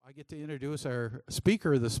I get to introduce our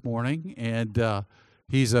speaker this morning, and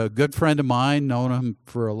he's a good friend of mine, known him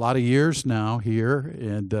for a lot of years now here,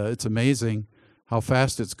 and it's amazing how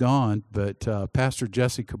fast it's gone. But Pastor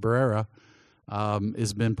Jesse Cabrera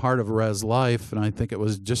has been part of Res Life, and I think it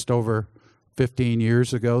was just over 15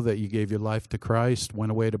 years ago that you gave your life to Christ,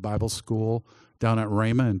 went away to Bible school down at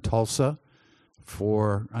Rhema in Tulsa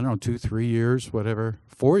for, 2-3 years, whatever,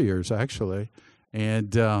 4 years actually,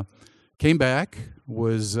 and came back,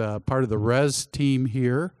 was part of the Res team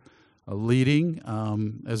here, leading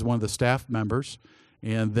as one of the staff members,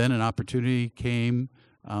 and then an opportunity came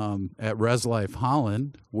at Res Life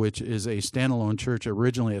Holland, which is a standalone church.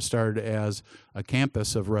 Originally, it started as a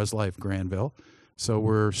campus of Res Life Granville, so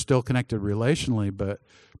we're still connected relationally, but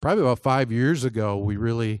probably about 5 years ago, we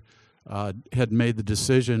really had made the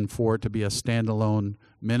decision for it to be a standalone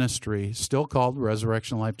ministry, still called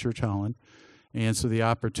Resurrection Life Church Holland. And so the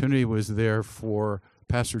opportunity was there for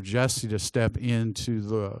Pastor Jesse to step into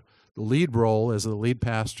the lead role as the lead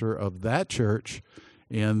pastor of that church.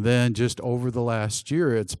 And then just over the last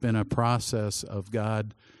year, it's been a process of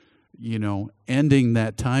God, ending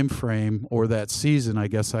that time frame or that season, I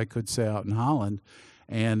guess I could say, out in Holland.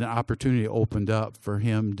 And an opportunity opened up for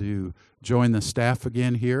him to join the staff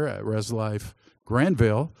again here at Res Life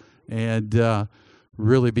Granville and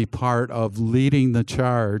really be part of leading the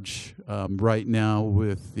charge right now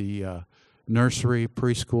with the nursery,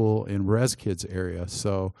 preschool, and Res Kids area.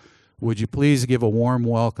 So would you please give a warm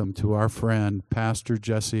welcome to our friend, Pastor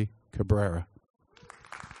Jesse Cabrera.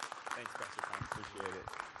 Thanks, Pastor Tom. Appreciate it.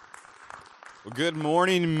 Well, good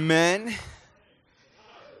morning, men. I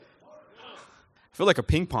feel like a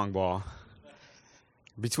ping pong ball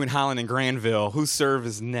between Holland and Granville. Whose serve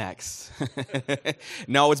is next?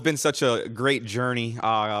 No, it's been such a great journey,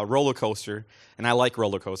 roller coaster, and I like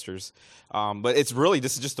roller coasters. But it's really,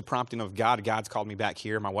 this is just the prompting of God. God's called me back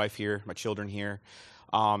here, my wife here, my children here.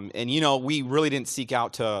 And we really didn't seek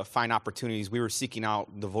out to find opportunities. We were seeking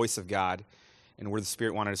out the voice of God and where the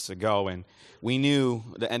Spirit wanted us to go. And we knew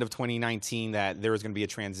the end of 2019 that there was going to be a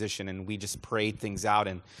transition, and we just prayed things out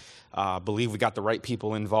and believe we got the right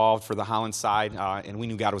people involved for the Holland side, and we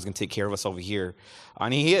knew God was going to take care of us over here.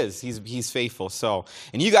 And He is. He's faithful. So,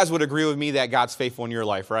 and you guys would agree with me that God's faithful in your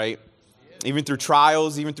life, right? Yeah. Even through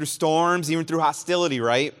trials, even through storms, even through hostility,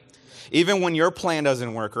 right? Even when your plan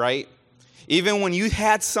doesn't work, right? Even when you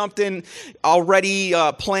had something already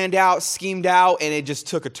planned out, schemed out, and it just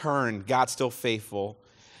took a turn, God's still faithful.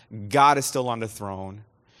 God is still on the throne.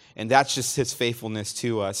 And that's just His faithfulness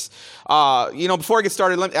to us. Before I get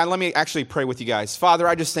started, let me actually pray with you guys. Father,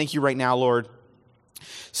 I just thank you right now, Lord,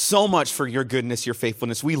 so much for your goodness, your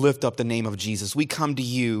faithfulness. We lift up the name of Jesus. We come to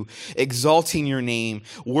you, exalting your name,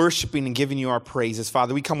 worshiping and giving you our praises.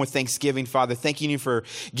 Father, we come with thanksgiving, Father, thanking you for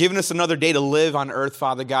giving us another day to live on earth,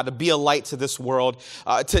 Father God, to be a light to this world,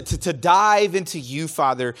 to dive into you,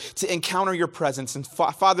 Father, to encounter your presence. And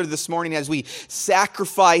Father, this morning, as we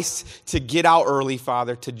sacrificed to get out early,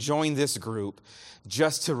 Father, to join this group,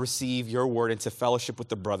 just to receive your word and to fellowship with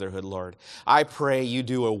the brotherhood, Lord, I pray you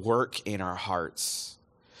do a work in our hearts.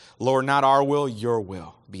 Lord, not our will, your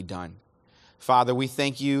will be done. Father, we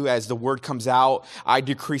thank you as the word comes out. I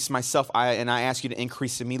decrease myself, and I ask you to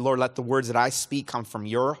increase in me. Lord, let the words that I speak come from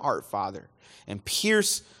your heart, Father, and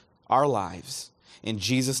pierce our lives. In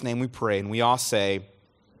Jesus' name we pray, and we all say,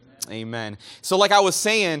 Amen. So like I was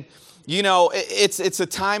saying, it's a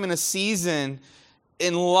time and a season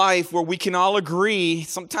in life where we can all agree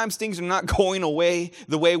sometimes things are not going away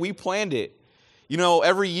the way we planned it.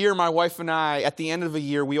 Every year, my wife and I, at the end of a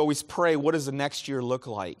year, we always pray, what does the next year look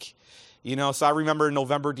like? So I remember in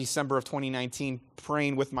November, December of 2019,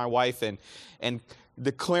 praying with my wife and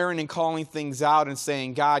declaring and calling things out and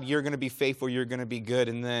saying, God, you're going to be faithful, you're going to be good.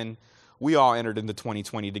 And then we all entered into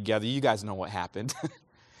 2020 together. You guys know what happened.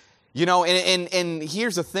 And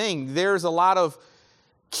here's the thing. There's a lot of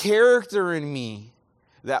character in me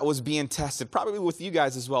that was being tested, probably with you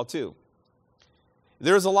guys as well, too.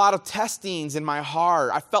 There was a lot of testings in my heart.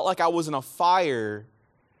 I felt like I was in a fire,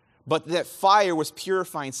 but that fire was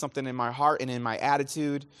purifying something in my heart and in my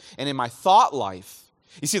attitude and in my thought life.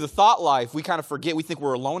 You see, the thought life, we kind of forget. We think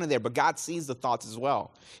we're alone in there, but God sees the thoughts as well.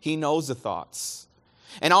 He knows the thoughts.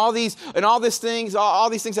 And all these things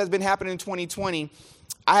that have been happening in 2020,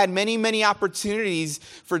 I had many, many opportunities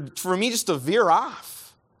for me just to veer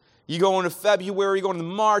off. You go into February, you go into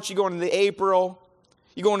March, you go into April.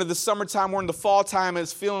 You go into the summertime, we're in the fall time, and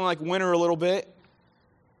it's feeling like winter a little bit.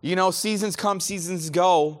 Seasons come, seasons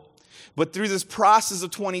go. But through this process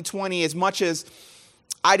of 2020, as much as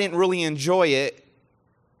I didn't really enjoy it,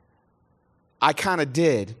 I kind of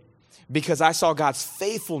did, because I saw God's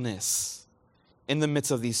faithfulness in the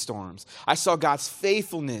midst of these storms. I saw God's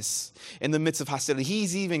faithfulness in the midst of hostility.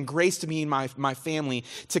 He's even graced me and my family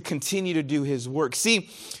to continue to do his work. See,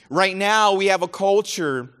 right now we have a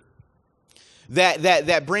culture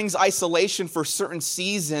that brings isolation for certain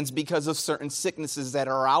seasons because of certain sicknesses that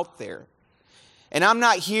are out there. And I'm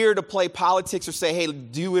not here to play politics or say, hey,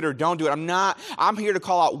 do it or don't do it. I'm here to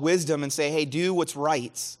call out wisdom and say, hey, do what's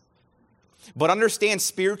right. But understand,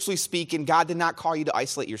 spiritually speaking, God did not call you to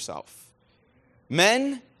isolate yourself.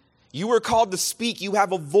 Men, you were called to speak. You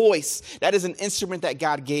have a voice. That is an instrument that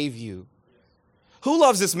God gave you. Who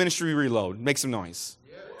loves this ministry reload? Make some noise.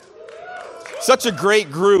 Such a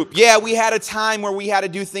great group. Yeah, we had a time where we had to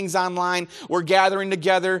do things online. We're gathering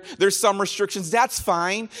together. There's some restrictions. That's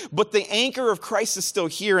fine. But the anchor of Christ is still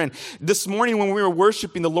here. And this morning when we were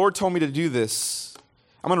worshiping, the Lord told me to do this.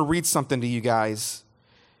 I'm going to read something to you guys.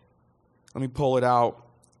 Let me pull it out.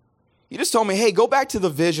 He just told me, hey, go back to the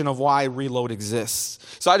vision of why Reload exists.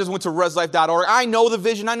 So I just went to reslife.org. I know the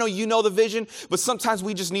vision. I know you know the vision. But sometimes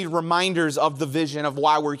we just need reminders of the vision of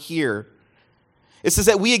why we're here. It says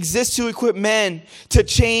that we exist to equip men to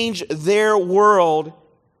change their world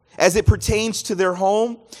as it pertains to their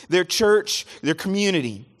home, their church, their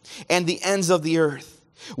community, and the ends of the earth.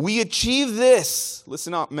 We achieve this.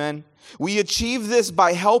 Listen up, men. We achieve this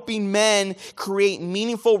by helping men create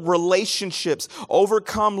meaningful relationships,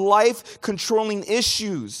 overcome life-controlling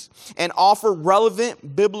issues, and offer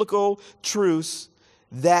relevant biblical truths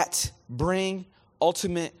that bring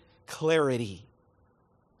ultimate clarity.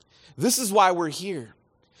 This is why we're here.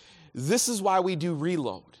 This is why we do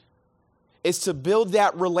Reload. It's to build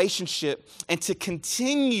that relationship and to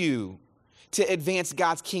continue to advance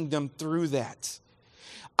God's kingdom through that.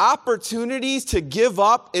 Opportunities to give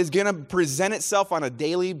up is going to present itself on a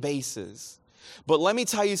daily basis. But let me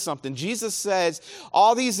tell you something. Jesus says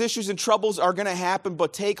all these issues and troubles are going to happen,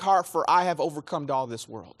 but take heart, for I have overcome all this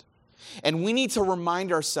world. And we need to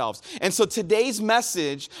remind ourselves. And so today's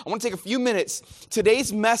message, I want to take a few minutes.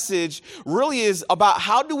 Today's message really is about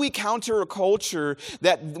how do we counter a culture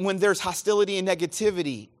that when there's hostility and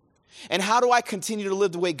negativity? And how do I continue to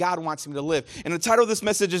live the way God wants me to live? And the title of this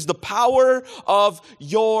message is The Power of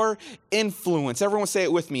Your Influence. Everyone say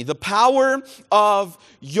it with me. The power of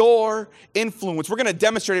your influence. We're going to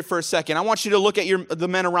demonstrate it for a second. I want you to look at the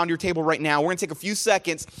men around your table right now. We're going to take a few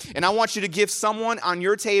seconds, and I want you to give someone on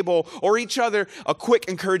your table or each other a quick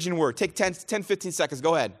encouraging word. Take 10, 15 seconds.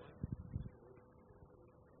 Go ahead.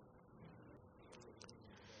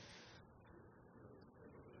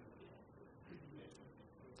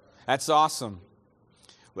 That's awesome.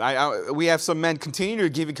 We have some men continue to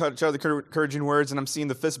give each other encouraging words, and I'm seeing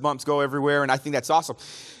the fist bumps go everywhere, and I think that's awesome.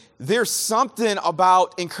 There's something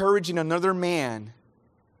about encouraging another man,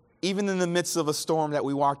 even in the midst of a storm that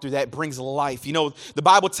we walk through, that brings life. You know, the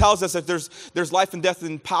Bible tells us that there's life and death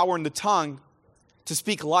and power in the tongue to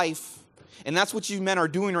speak life. And that's what you men are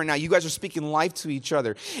doing right now. You guys are speaking life to each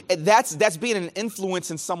other. And that's being an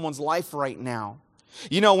influence in someone's life right now.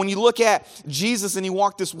 You know, when you look at Jesus and he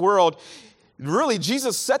walked this world, really,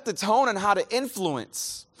 Jesus set the tone on how to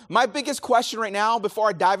influence. My biggest question right now, before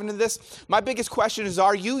I dive into this, my biggest question is,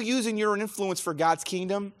 are you using your influence for God's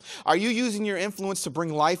kingdom? Are you using your influence to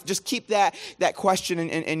bring life? Just keep that question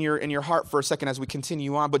in your heart for a second as we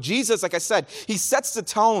continue on. But Jesus, like I said, he sets the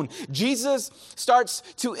tone. Jesus starts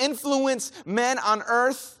to influence men on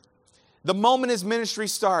earth the moment his ministry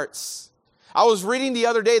starts. I was reading the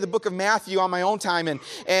other day the book of Matthew on my own time,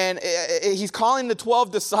 and he's calling the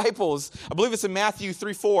 12 disciples. I believe it's in Matthew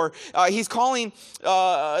 3:4. He's calling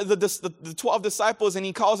the 12 disciples, and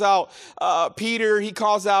he calls out Peter. He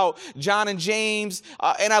calls out John and James.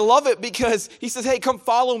 And I love it because he says, hey, come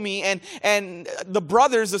follow me. And the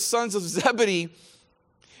brothers, the sons of Zebedee,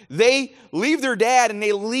 they leave their dad and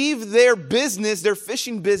they leave their business, their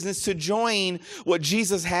fishing business, to join what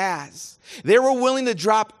Jesus has. They were willing to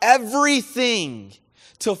drop everything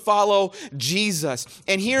to follow Jesus.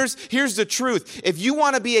 And here's the truth. If you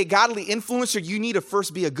want to be a godly influencer, you need to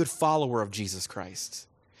first be a good follower of Jesus Christ.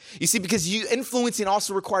 You see, because influencing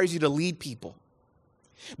also requires you to lead people.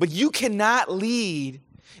 But you cannot lead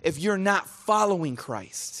if you're not following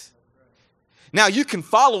Christ. Now, you can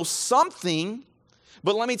follow something,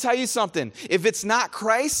 but let me tell you something. If it's not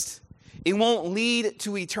Christ, it won't lead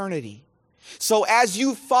to eternity. So as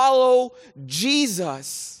you follow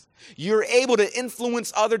Jesus, you're able to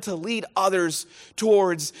influence others, to lead others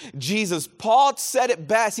towards Jesus. Paul said it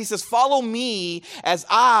best. He says, follow me as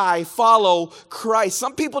I follow Christ.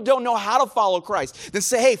 Some people don't know how to follow Christ. Then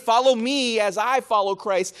say, hey, follow me as I follow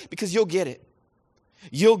Christ, because you'll get it.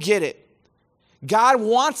 You'll get it. God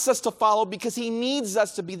wants us to follow because he needs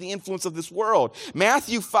us to be the influence of this world.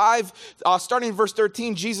 Matthew 5, starting in verse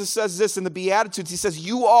 13, Jesus says this in the Beatitudes. He says,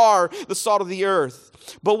 you are the salt of the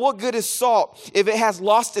earth. But what good is salt if it has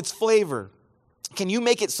lost its flavor? Can you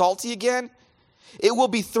make it salty again? It will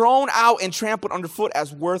be thrown out and trampled underfoot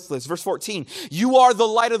as worthless. Verse 14, you are the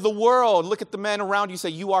light of the world. Look at the men around you, say,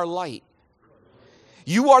 you are light.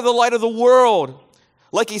 You are the light of the world.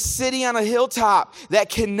 Like a city on a hilltop that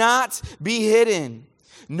cannot be hidden.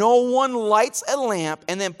 No one lights a lamp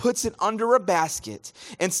and then puts it under a basket.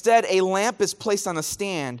 Instead, a lamp is placed on a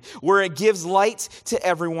stand where it gives light to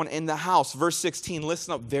everyone in the house. Verse 16,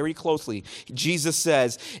 listen up very closely. Jesus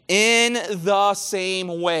says, in the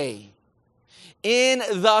same way. In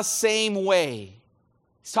the same way.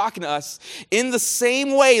 He's talking to us. In the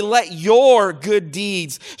same way, let your good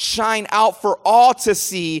deeds shine out for all to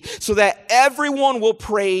see so that everyone will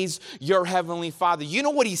praise your heavenly Father. You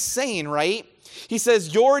know what he's saying, right? He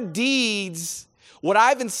says, your deeds, what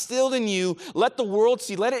I've instilled in you, let the world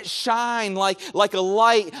see. Let it shine like a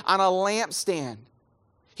light on a lampstand.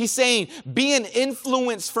 He's saying, be an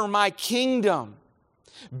influence for my kingdom.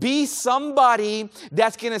 Be somebody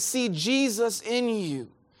that's going to see Jesus in you.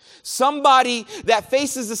 Somebody that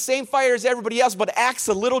faces the same fire as everybody else, but acts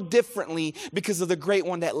a little differently because of the great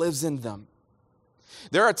one that lives in them.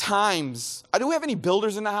 There are times, do we have any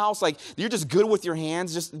builders in the house? Like, you're just good with your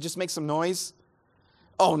hands, just make some noise?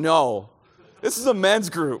 Oh no, this is a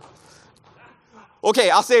men's group.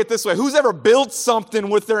 Okay, I'll say it this way. Who's ever built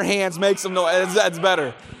something with their hands, make some noise? That's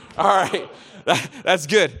better. All right. That's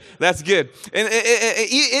good. That's good. And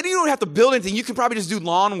you don't have to build anything. You can probably just do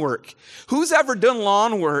lawn work. Who's ever done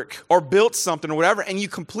lawn work or built something or whatever, and you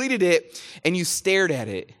completed it and you stared at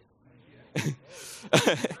it?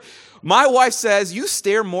 My wife says, you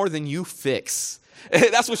stare more than you fix.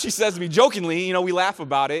 That's what she says to me jokingly. We laugh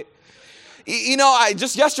about it.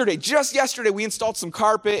 Just yesterday, we installed some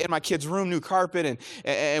carpet in my kid's room, new carpet,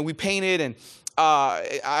 and we painted, and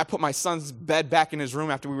I put my son's bed back in his room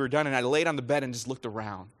after we were done, and I laid on the bed and just looked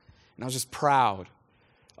around. And I was just proud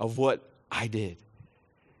of what I did.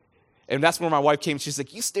 And that's where my wife came. She's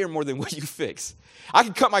like, you stare more than what you fix. I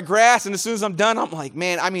can cut my grass, and as soon as I'm done, I'm like,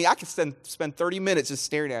 man, I can spend 30 minutes just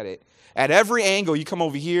staring at it. At every angle, you come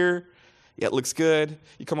over here, yeah, it looks good.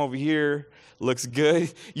 You come over here, looks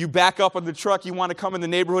good. You back up on the truck, you want to come in the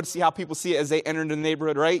neighborhood, see how people see it as they enter into the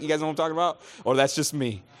neighborhood, right? You guys know what I'm talking about? Or that's just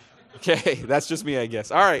me. Okay, that's just me, I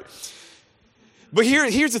guess. All right. But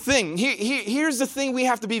here's the thing. Here's the thing we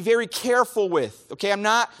have to be very careful with. Okay, I'm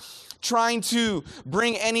not trying to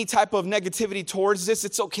bring any type of negativity towards this.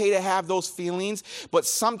 It's okay to have those feelings, but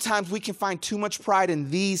sometimes we can find too much pride in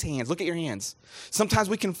these hands. Look at your hands. Sometimes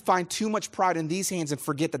we can find too much pride in these hands and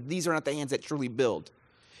forget that these are not the hands that truly build.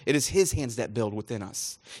 It is his hands that build within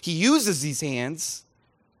us. He uses these hands,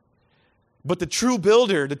 but the true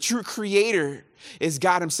builder, the true creator is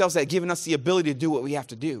God himself that's given us the ability to do what we have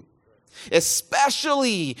to do.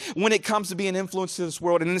 Especially when it comes to being an influence to this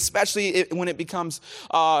world, and especially when it comes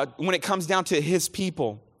down to his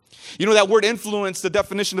people. That word influence, the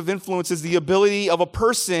definition of influence is the ability of a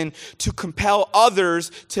person to compel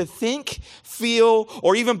others to think, feel,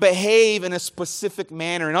 or even behave in a specific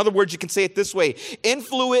manner. In other words, you can say it this way.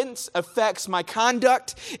 Influence affects my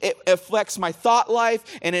conduct, it affects my thought life,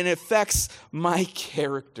 and it affects my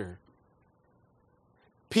character.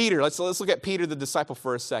 Peter, let's look at Peter the disciple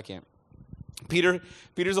for a second.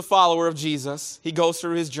 Peter's a follower of Jesus. He goes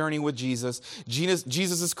through his journey with Jesus.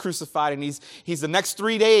 Jesus is crucified, and he's the next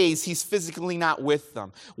 3 days, he's physically not with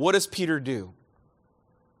them. What does Peter do?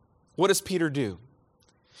 What does Peter do?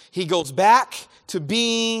 He goes back to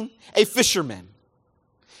being a fisherman.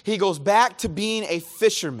 He goes back to being a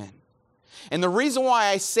fisherman. And the reason why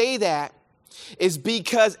I say that is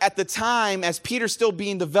because at the time, as Peter's still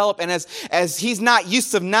being developed, and as he's not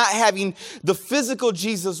used to not having the physical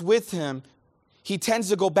Jesus with him, he tends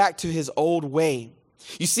to go back to his old way.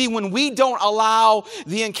 You see, when we don't allow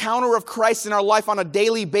the encounter of Christ in our life on a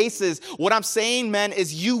daily basis, what I'm saying, men,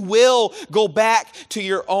 is you will go back to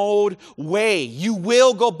your old way. You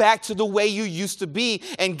will go back to the way you used to be,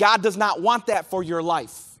 and God does not want that for your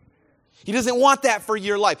life. He doesn't want that for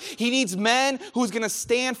your life. He needs men who's going to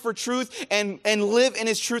stand for truth and live in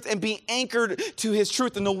his truth and be anchored to his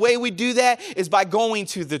truth. And the way we do that is by going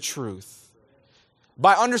to the truth.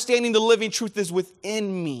 By understanding the living truth is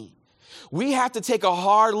within me. We have to take a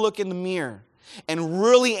hard look in the mirror and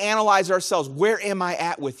really analyze ourselves. Where am I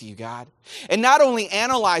at with you, God? And not only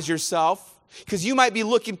analyze yourself, because you might be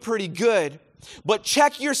looking pretty good, but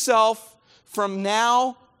check yourself from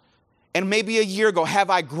now And maybe a year ago, have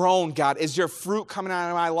I grown, God? Is your fruit coming out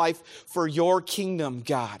of my life for your kingdom,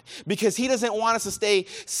 God? Because he doesn't want us to stay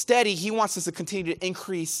steady. He wants us to continue to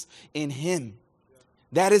increase in him.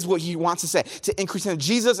 That is what he wants to say, to increase in him.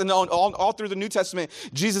 Jesus, and all through the New Testament,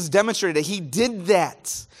 Jesus demonstrated that he did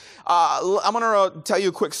that. I'm going to tell you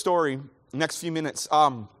a quick story next few minutes.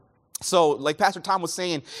 So like Pastor Tom was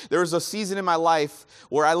saying, there was a season in my life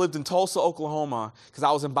where I lived in Tulsa, Oklahoma, because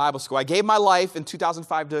I was in Bible school. I gave my life in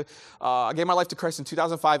 2005 to Christ in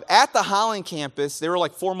 2005 at the Holland campus. They were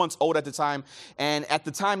like 4 months old at the time. And at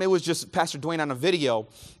the time, it was just Pastor Dwayne on a video.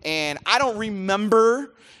 And I don't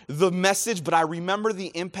remember the message, but I remember the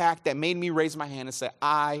impact that made me raise my hand and say,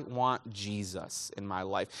 I want Jesus in my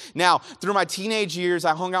life. Now, through my teenage years,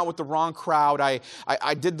 I hung out with the wrong crowd.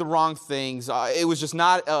 I did the wrong things. It was just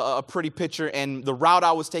not a pretty picture, and the route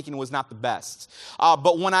I was taking was not the best.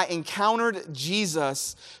 But when I encountered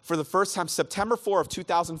Jesus for the first time, September 4 of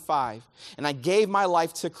 2005, and I gave my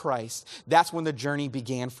life to Christ, that's when the journey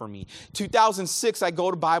began for me. 2006, I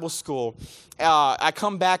go to Bible school. I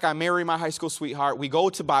come back, I marry my high school sweetheart. We go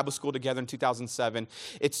to Bible school together in 2007.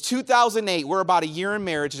 It's 2008. We're about a year in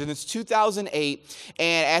marriage, and it's 2008.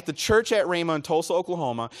 And at the church at Rhema in Tulsa,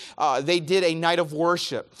 Oklahoma, they did a night of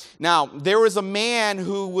worship. Now, there was a man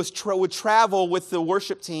who would travel with the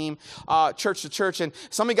worship team church to church, and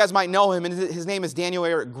some of you guys might know him, and his name is Daniel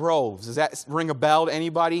Eric Groves. Does that ring a bell to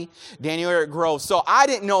anybody? Daniel Eric Groves. So I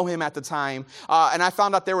didn't know him at the time, and I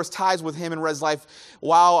found out there was ties with him and Res Life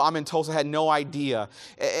while I'm in Tulsa. I had no idea.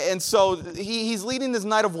 And so he's leading this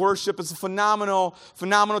night of worship. It's a phenomenal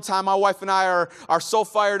time. My wife and I are so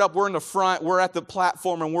fired up. We're in the front. We're at the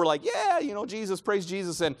platform, and we're like, yeah, Jesus, praise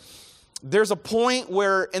Jesus. And there's a point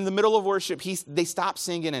where in the middle of worship, they stop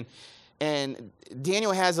singing, and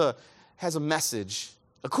Daniel has a message.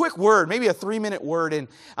 A quick word, maybe a 3-minute word, and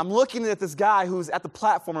I'm looking at this guy who's at the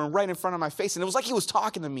platform and right in front of my face, and it was like he was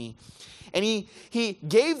talking to me. And he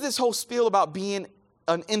gave this whole spiel about being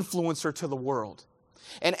an influencer to the world.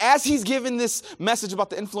 And as he's giving this message about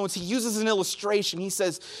the influence, he uses an illustration. He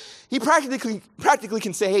says, he practically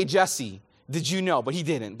can say, hey, Jesse, did you know? But he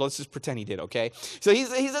didn't. But let's just pretend he did, okay? So he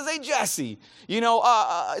says, hey, Jesse,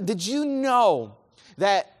 did you know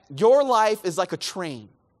that your life is like a train?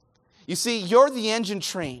 You see, you're the engine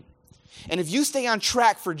train. And if you stay on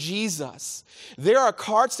track for Jesus, there are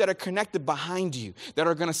carts that are connected behind you that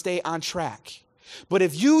are going to stay on track. But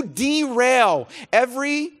if you derail,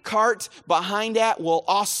 every cart behind that will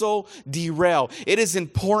also derail. It is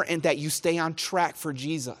important that you stay on track for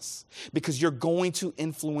Jesus because you're going to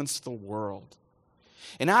influence the world.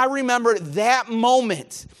 And I remember that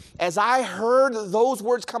moment as I heard those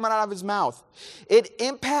words coming out of his mouth. It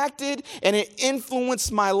impacted and it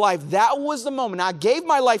influenced my life. That was the moment. I gave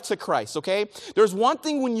my life to Christ, okay? There's one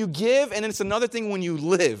thing when you give and it's another thing when you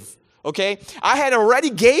live. Okay, I had already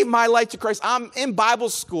gave my life to Christ. I'm in Bible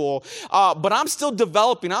school, but I'm still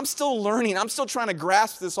developing. I'm still learning. I'm still trying to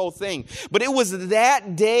grasp this whole thing. But it was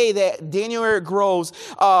that day that Daniel Eric Groves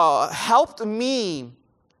helped me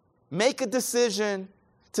make a decision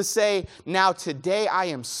to say, now today I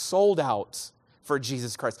am sold out for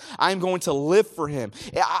Jesus Christ. I'm going to live for him.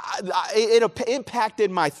 It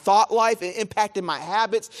impacted my thought life. It impacted my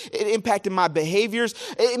habits. It impacted my behaviors.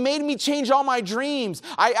 It made me change all my dreams.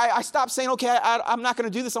 I stopped saying, okay, I'm not going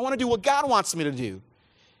to do this. I want to do what God wants me to do.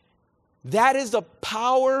 That is the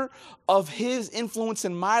power of his influence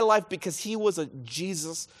in my life because he was a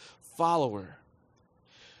Jesus follower.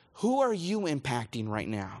 Who are you impacting right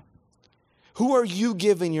now? Who are you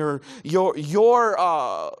giving your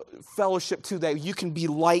fellowship to that you can be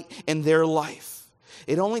light in their life?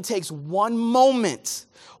 It only takes one moment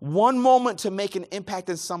to make an impact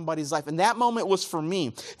in somebody's life. And that moment was for me.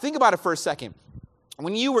 Think about it for a second.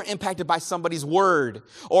 When you were impacted by somebody's word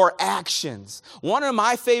or actions, one of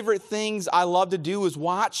my favorite things I love to do is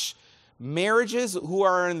watch marriages who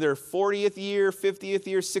are in their 40th year, 50th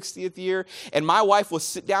year, 60th year, and my wife will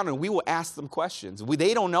sit down and we will ask them questions.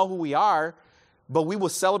 They don't know who we are, but we will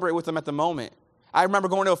celebrate with them at the moment. I remember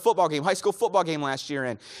going to a football game, high school football game last year,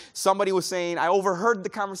 and somebody was saying, I overheard the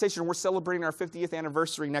conversation, we're celebrating our 50th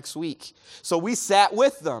anniversary next week. So we sat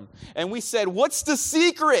with them, and we said, what's the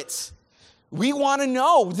secret? We want to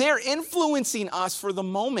know. They're influencing us for the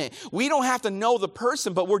moment. We don't have to know the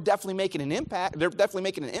person, but we're definitely making an impact. They're definitely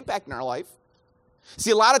making an impact in our life.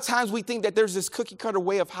 See, a lot of times we think that there's this cookie-cutter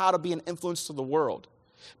way of how to be an influence to the world,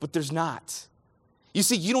 but there's not. You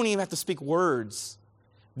see, you don't even have to speak words,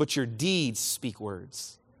 but your deeds speak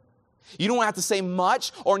words. You don't have to say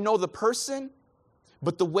much or know the person,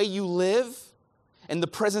 but the way you live and the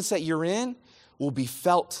presence that you're in will be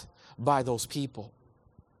felt by those people.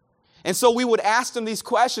 And so we would ask them these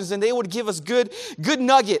questions, and they would give us good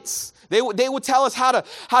nuggets. They would tell us how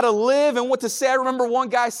to live and what to say. I remember one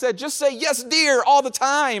guy said, just say yes, dear, all the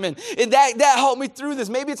time. And that helped me through this.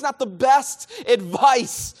 Maybe it's not the best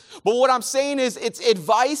advice, but what I'm saying is it's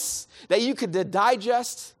advice that you could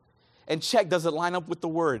digest and check, does it line up with the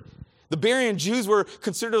word? The Berean Jews were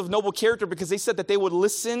considered of noble character because they said that they would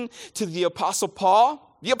listen to the Apostle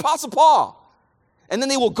Paul. And then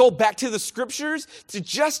they will go back to the scriptures to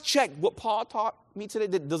just check what Paul taught me today.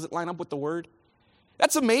 Does it line up with the word?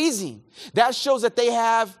 That's amazing. That shows that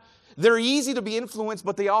they're easy to be influenced,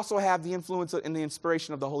 but they also have the influence and the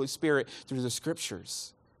inspiration of the Holy Spirit through the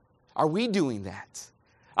scriptures. Are we doing that?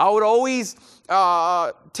 I would always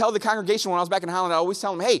tell the congregation when I was back in Holland, I always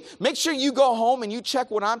tell them, hey, make sure you go home and you check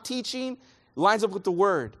what I'm teaching lines up with the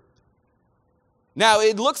word. Now,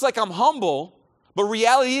 it looks like I'm humble, but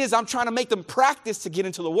reality is I'm trying to make them practice to get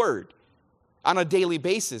into the word on a daily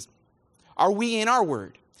basis. Are we in our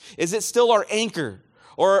word? Is it still our anchor?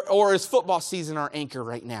 Or is football season our anchor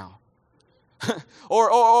right now?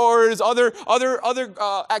 or is other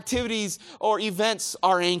activities or events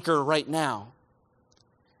our anchor right now?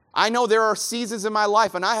 I know there are seasons in my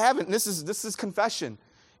life, and I haven't. This is confession.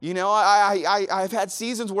 You know, I've had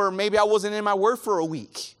seasons where maybe I wasn't in my word for a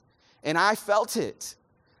week, and I felt it.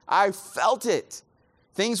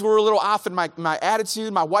 Things were a little off in my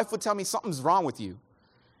attitude. My wife would tell me something's wrong with you,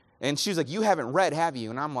 and she's like, "You haven't read, have you?"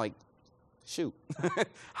 And I'm like, "Shoot,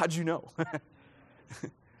 how'd you know?"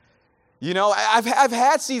 You know, I've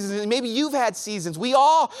had seasons, and maybe you've had seasons. We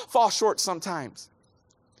all fall short sometimes.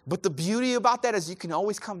 But the beauty about that is you can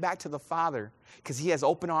always come back to the Father because He has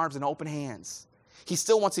open arms and open hands. He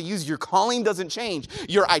still wants to use you. Your calling doesn't change.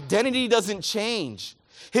 Your identity doesn't change.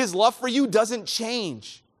 His love for you doesn't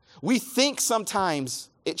change. We think sometimes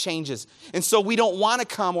it changes, and so we don't want to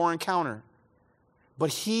come or encounter.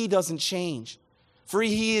 But He doesn't change. For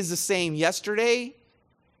He is the same yesterday,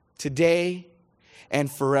 today,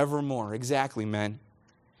 and forevermore. Exactly, man.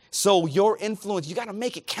 So your influence, you got to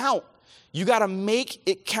make it count. You got to make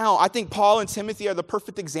it count. I think Paul and Timothy are the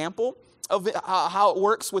perfect example of how it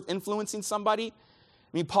works with influencing somebody. I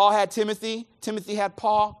mean, Paul had Timothy. Timothy had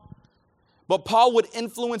Paul. But Paul would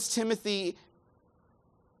influence Timothy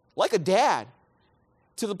like a dad,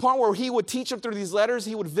 to the point where he would teach him through these letters.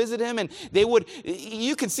 He would visit him, and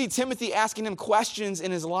you can see Timothy asking him questions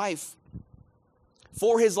in his life,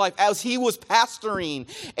 for his life, as he was pastoring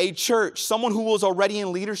a church, someone who was already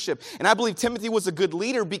in leadership. And I believe Timothy was a good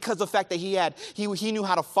leader because of the fact that he knew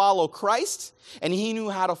how to follow Christ, and he knew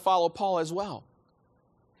how to follow Paul as well.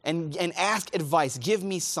 And ask advice, give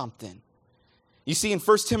me something. You see in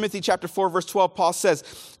 1 Timothy chapter 4, verse 12, Paul says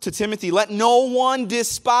to Timothy, let no one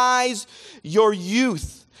despise your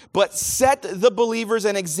youth, but set the believers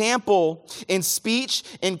an example in speech,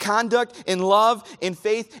 in conduct, in love, in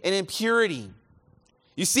faith, and in purity.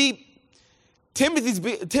 You see,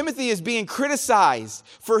 Timothy is being criticized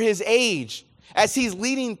for his age as he's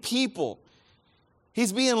leading people.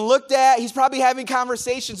 He's being looked at. He's probably having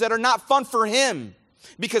conversations that are not fun for him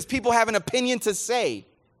because people have an opinion to say.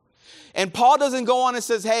 And Paul doesn't go on and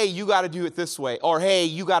says, hey, you got to do it this way, or hey,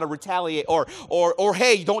 you got to retaliate, or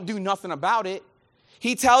hey, don't do nothing about it.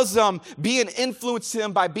 He tells them, be an influence to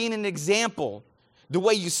them by being an example. The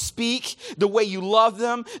way you speak, the way you love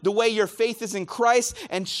them, the way your faith is in Christ,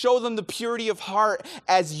 and show them the purity of heart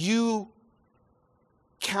as you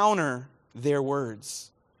counter their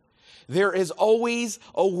words. There is always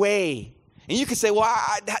a way. And you can say, well,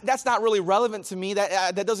 that's not really relevant to me.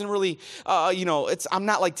 That doesn't really, I'm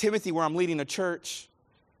not like Timothy where I'm leading a church.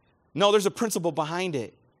 No, there's a principle behind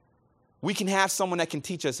it. We can have someone that can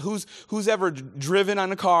teach us. Who's ever driven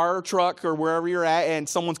on a car or truck or wherever you're at and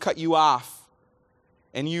someone's cut you off?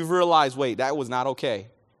 And you've realized, wait, that was not okay.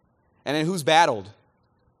 And then who's battled?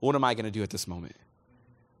 What am I going to do at this moment?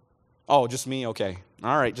 Oh, just me? Okay.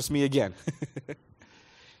 All right, just me again.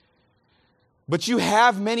 But you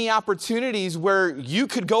have many opportunities where you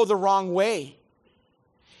could go the wrong way.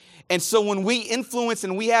 And so when we influence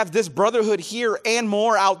and we have this brotherhood here and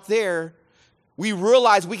more out there, we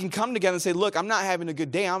realize we can come together and say, look, I'm not having a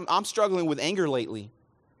good day. I'm struggling with anger lately.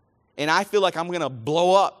 And I feel like I'm going to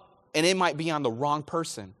blow up. And it might be on the wrong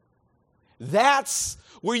person. That's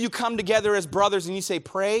where you come together as brothers and you say,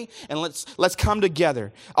 pray and let's come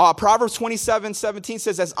together. Proverbs 27:17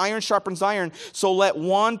 says, as iron sharpens iron, so let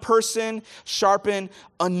one person sharpen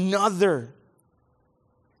another.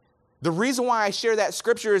 The reason why I share that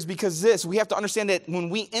scripture is because we have to understand that when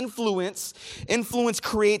we influence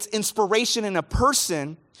creates inspiration in a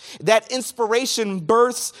person. That inspiration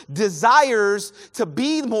births desires to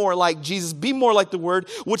be more like Jesus, be more like the Word,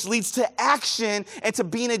 which leads to action and to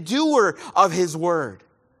being a doer of His Word.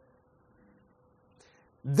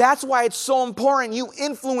 That's why it's so important you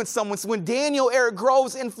influence someone. So when Daniel Eric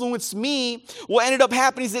Groves influenced me, what ended up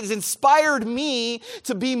happening is it inspired me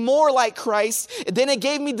to be more like Christ. Then it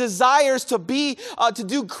gave me desires to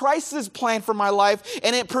do Christ's plan for my life.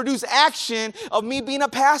 And it produced action of me being a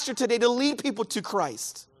pastor today to lead people to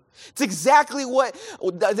Christ. That's exactly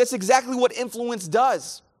what influence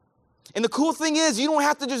does. And the cool thing is, you don't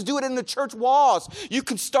have to just do it in the church walls. You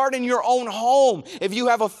can start in your own home. If you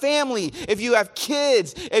have a family, if you have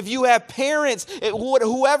kids, if you have parents,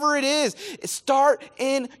 whoever it is, start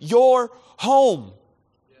in your home.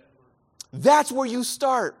 That's where you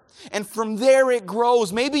start. And from there it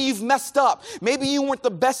grows. Maybe you've messed up. Maybe you weren't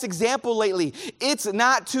the best example lately. It's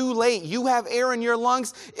not too late. You have air in your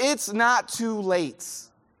lungs. It's not too late.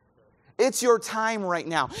 It's your time right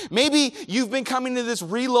now. Maybe you've been coming to this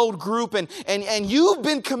reload group and you've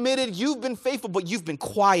been committed, you've been faithful, but you've been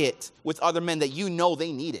quiet with other men that you know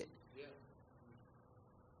they need it.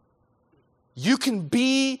 You can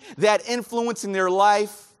be that influence in their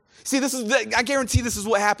life. See, I guarantee this is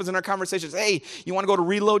what happens in our conversations. Hey, you want to go to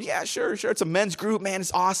Reload? Yeah, sure. It's a men's group, man.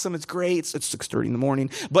 It's awesome. It's great. It's 6:30 in the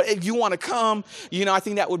morning. But if you want to come, I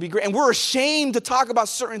think that would be great. And we're ashamed to talk about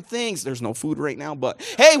certain things. There's no food right now, but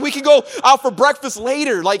hey, we can go out for breakfast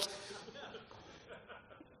later.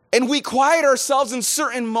 And we quiet ourselves in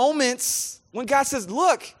certain moments when God says,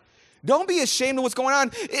 look, don't be ashamed of what's going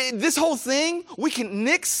on. This whole thing, we can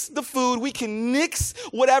nix the food. We can nix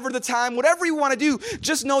whatever the time, whatever you want to do.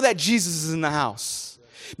 Just know that Jesus is in the house.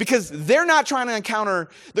 Because they're not trying to encounter,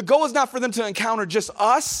 the goal is not for them to encounter just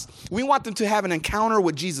us. We want them to have an encounter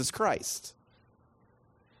with Jesus Christ.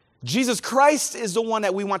 Jesus Christ is the one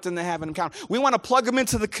that we want them to have an encounter. We want to plug them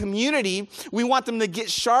into the community. We want them to get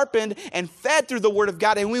sharpened and fed through the Word of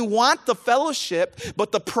God. And we want the fellowship,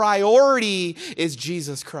 but the priority is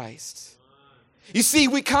Jesus Christ. You see,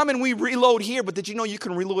 we come and we reload here, but did you know you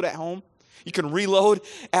can reload at home? You can reload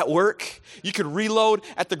at work. You can reload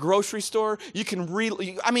at the grocery store. You can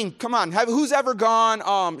come on. Who's ever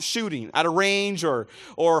gone shooting at a range or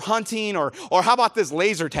hunting or how about this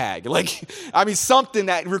laser tag? Something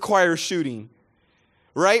that requires shooting.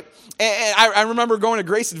 Right? And I remember going to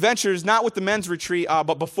Grace Adventures, not with the men's retreat,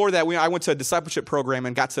 but before that, I went to a discipleship program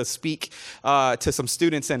and got to speak to some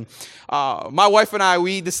students. And my wife and I,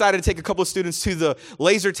 we decided to take a couple of students to the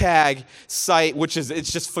laser tag site,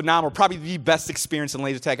 it's just phenomenal. Probably the best experience in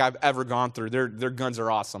laser tag I've ever gone through. Their guns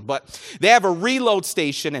are awesome. But they have a reload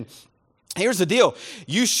station, and here's the deal.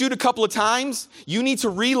 You shoot a couple of times, you need to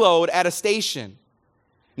reload at a station.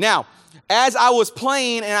 Now, as I was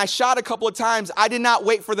playing and I shot a couple of times, I did not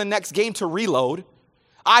wait for the next game to reload.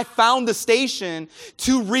 I found the station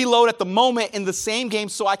to reload at the moment in the same game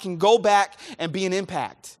so I can go back and be an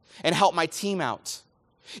impact and help my team out.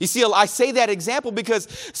 You see, I say that example because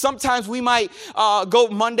sometimes we might go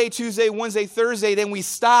Monday, Tuesday, Wednesday, Thursday, then we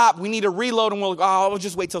stop. We need to reload and we'll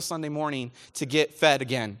just wait till Sunday morning to get fed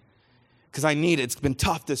again because I need it. It's been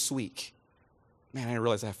tough this week. Man, I didn't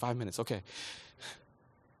realize I have 5 minutes. Okay.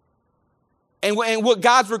 And what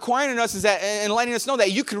God's requiring us is that, and letting us know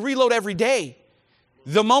that you can reload every day.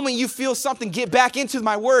 The moment you feel something, get back into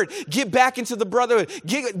my word. Get back into the brotherhood.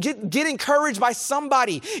 Get encouraged by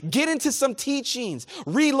somebody. Get into some teachings.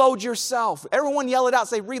 Reload yourself. Everyone yell it out.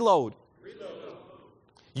 Say, reload. Reload.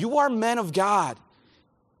 You are men of God.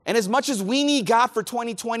 And as much as we need God for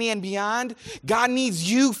 2020 and beyond, God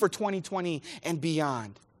needs you for 2020 and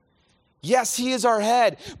beyond. Yes, He is our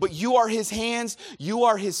head, but you are His hands. You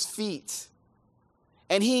are His feet.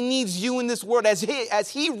 And He needs you in this world. As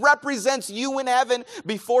he represents you in heaven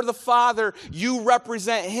before the Father, you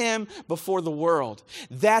represent Him before the world.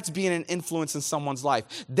 That's being an influence in someone's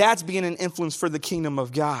life. That's being an influence for the kingdom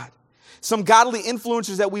of God. Some godly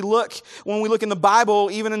influencers that when we look in the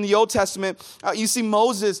Bible, even in the Old Testament, you see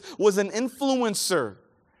Moses was an influencer.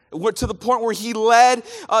 To the point where he led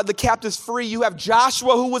the captives free. You have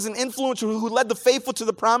Joshua, who was an influencer, who led the faithful to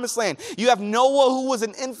the promised land. You have Noah, who was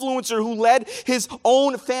an influencer, who led his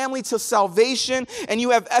own family to salvation. And you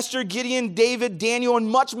have Esther, Gideon, David, Daniel, and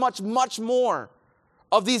much, much, much more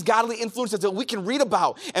of these godly influences that we can read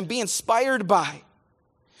about and be inspired by.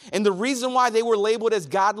 And the reason why they were labeled as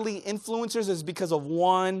godly influencers is because of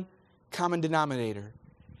one common denominator.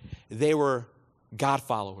 They were God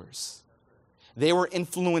followers. They were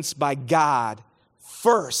influenced by God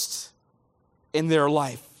first in their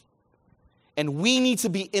life. And we need to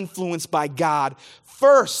be influenced by God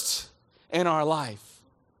first in our life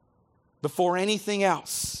before anything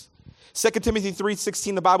else. 2 Timothy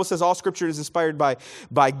 3:16, the Bible says all scripture is inspired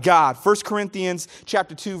by God. 1 Corinthians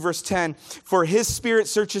chapter 2, verse 10, for his spirit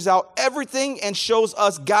searches out everything and shows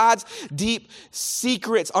us God's deep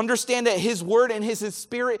secrets. Understand that his word and his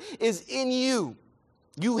spirit is in you.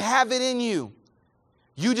 You have it in you.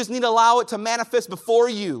 You just need to allow it to manifest before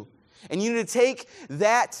you. And you need to take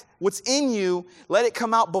that, what's in you, let it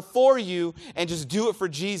come out before you, and just do it for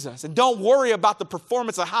Jesus. And don't worry about the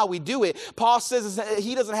performance of how we do it. Paul says that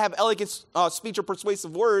he doesn't have elegant speech or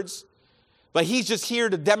persuasive words, but he's just here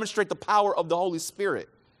to demonstrate the power of the Holy Spirit.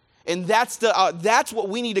 And that's what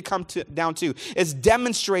we need to come down to, is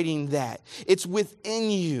demonstrating that. It's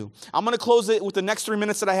within you. I'm going to close it with the next 3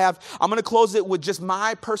 minutes that I have. I'm going to close it with just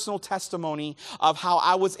my personal testimony of how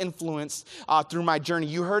I was influenced through my journey.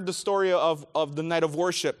 You heard the story of the night of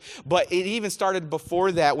worship, but it even started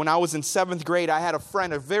before that. When I was in 7th grade, I had a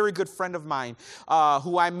friend, a very good friend of mine,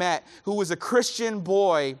 who I met, who was a Christian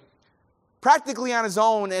boy, practically on his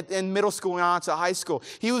own in middle school and on to high school.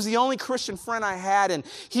 He was the only Christian friend I had, and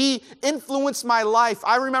he influenced my life.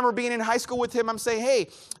 I remember being in high school with him. I'm saying, hey,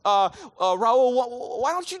 Raul,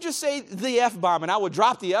 why don't you just say the F-bomb? And I would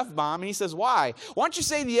drop the F-bomb, and he says, why? Why don't you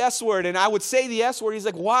say the S-word? And I would say the S-word. He's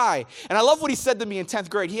like, why? And I love what he said to me in 10th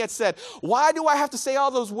grade. He had said, why do I have to say all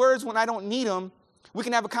those words when I don't need them? We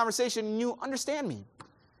can have a conversation, and you understand me.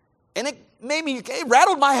 And it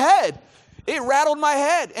rattled my head. It rattled my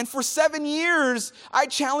head. And for 7 years, I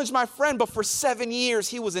challenged my friend, but for 7 years,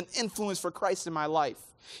 he was an influence for Christ in my life.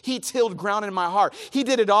 He tilled ground in my heart. He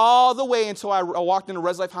did it all the way until I walked into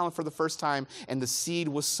Res Life Highland for the first time, and the seed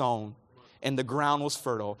was sown, and the ground was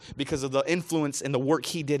fertile because of the influence and the work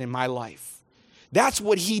he did in my life. That's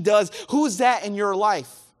what he does. Who's that in your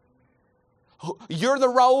life? You're the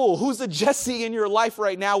Raul. Who's the Jesse in your life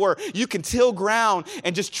right now where you can till ground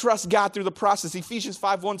and just trust God through the process? Ephesians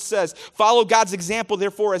 5:1 says, follow God's example,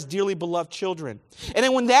 therefore, as dearly beloved children. And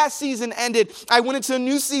then when that season ended, I went into a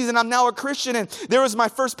new season. I'm now a Christian, and there was my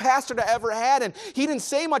first pastor that I ever had, and he didn't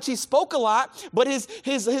say much. He spoke a lot, but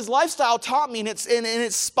his lifestyle taught me, and it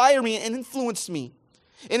inspired me and influenced me.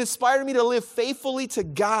 It inspired me to live faithfully to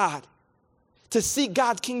God, to seek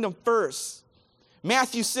God's kingdom first.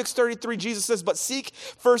 Matthew 6:33, Jesus says, but seek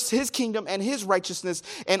first his kingdom and his righteousness,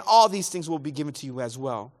 and all these things will be given to you as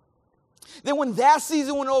well. Then when that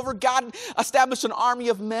season went over, God established an army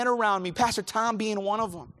of men around me, Pastor Tom being one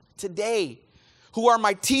of them today, who are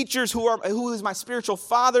my teachers, who is my spiritual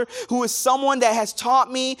father, who is someone that has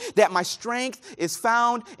taught me that my strength is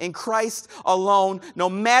found in Christ alone, no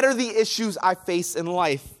matter the issues I face in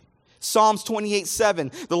life. Psalms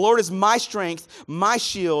 28:7, the Lord is my strength, my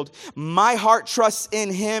shield. My heart trusts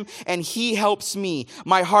in him, and he helps me.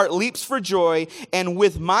 My heart leaps for joy, and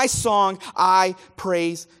with my song, I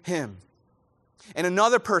praise him. And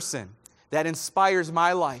another person that inspires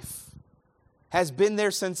my life has been there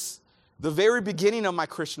since the very beginning of my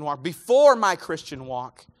Christian walk, before my Christian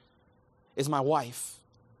walk, is my wife.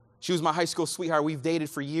 She was my high school sweetheart. We've dated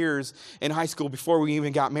for years in high school before we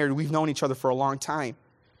even got married. We've known each other for a long time.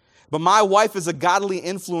 But my wife is a godly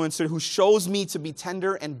influencer who shows me to be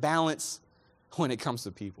tender and balanced when it comes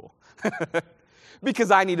to people. Because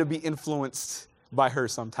I need to be influenced by her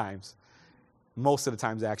sometimes. Most of the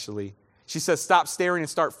times, actually. She says, stop staring and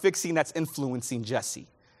start fixing. That's influencing Jesse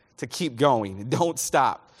to keep going. Don't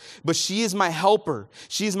stop. But she is my helper.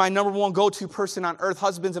 She is my number one go-to person on earth.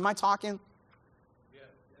 Husbands, am I talking?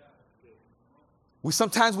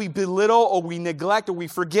 Sometimes we belittle or we neglect or we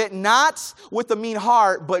forget, not with a mean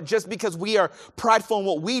heart, but just because we are prideful in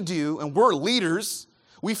what we do and we're leaders,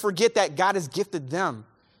 we forget that God has gifted them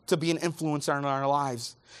to be an influencer in our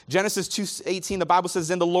lives. Genesis 2:18, the Bible says,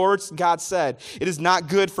 then the Lord God said, it is not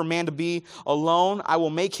good for man to be alone. I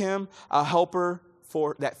will make him a helper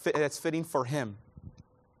that's fitting for him.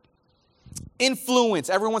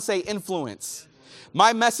 Influence. Everyone say influence.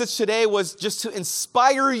 My message today was just to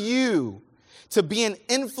inspire you to be an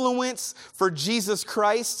influence for Jesus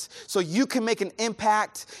Christ so you can make an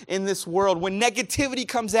impact in this world. When negativity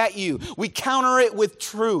comes at you, we counter it with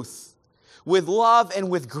truth, with love, and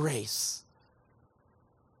with grace.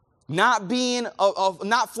 Not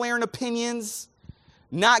flaring opinions,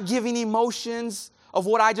 not giving emotions of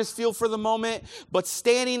what I just feel for the moment, but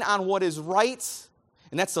standing on what is right,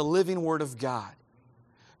 and that's the living word of God.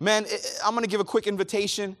 Man, I'm going to give a quick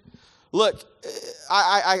invitation. Look,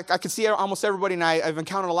 I can see almost everybody, and I've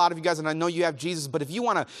encountered a lot of you guys, and I know you have Jesus, but if you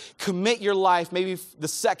want to commit your life, maybe the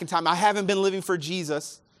second time, I haven't been living for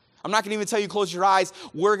Jesus. I'm not going to even tell you close your eyes.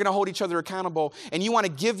 We're going to hold each other accountable. And you want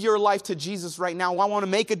to give your life to Jesus right now. I want to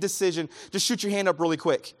make a decision. Just shoot your hand up really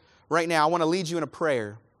quick. Right now, I want to lead you in a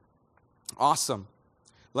prayer. Awesome.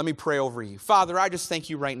 Let me pray over you. Father, I just thank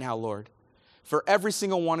you right now, Lord, for every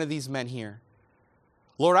single one of these men here.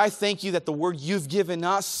 Lord, I thank you that the word you've given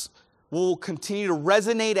us will continue to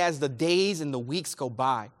resonate as the days and the weeks go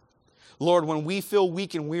by. Lord, when we feel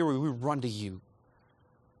weak and weary, we run to you.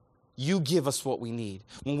 You give us what we need.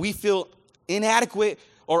 When we feel inadequate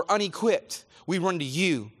or unequipped, we run to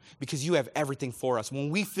you because you have everything for us. When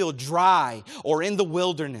we feel dry or in the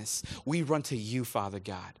wilderness, we run to you, Father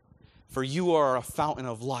God. For you are a fountain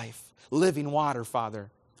of life, living water,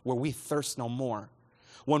 Father, where we thirst no more.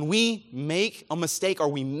 When we make a mistake or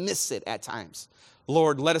we miss it at times,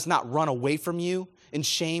 Lord, let us not run away from you in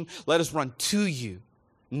shame. Let us run to you,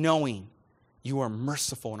 knowing you are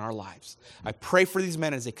merciful in our lives. I pray for these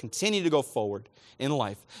men as they continue to go forward in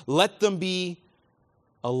life. Let them be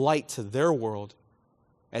a light to their world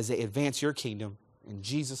as they advance your kingdom. In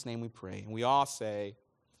Jesus' name we pray. And we all say,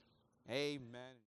 amen.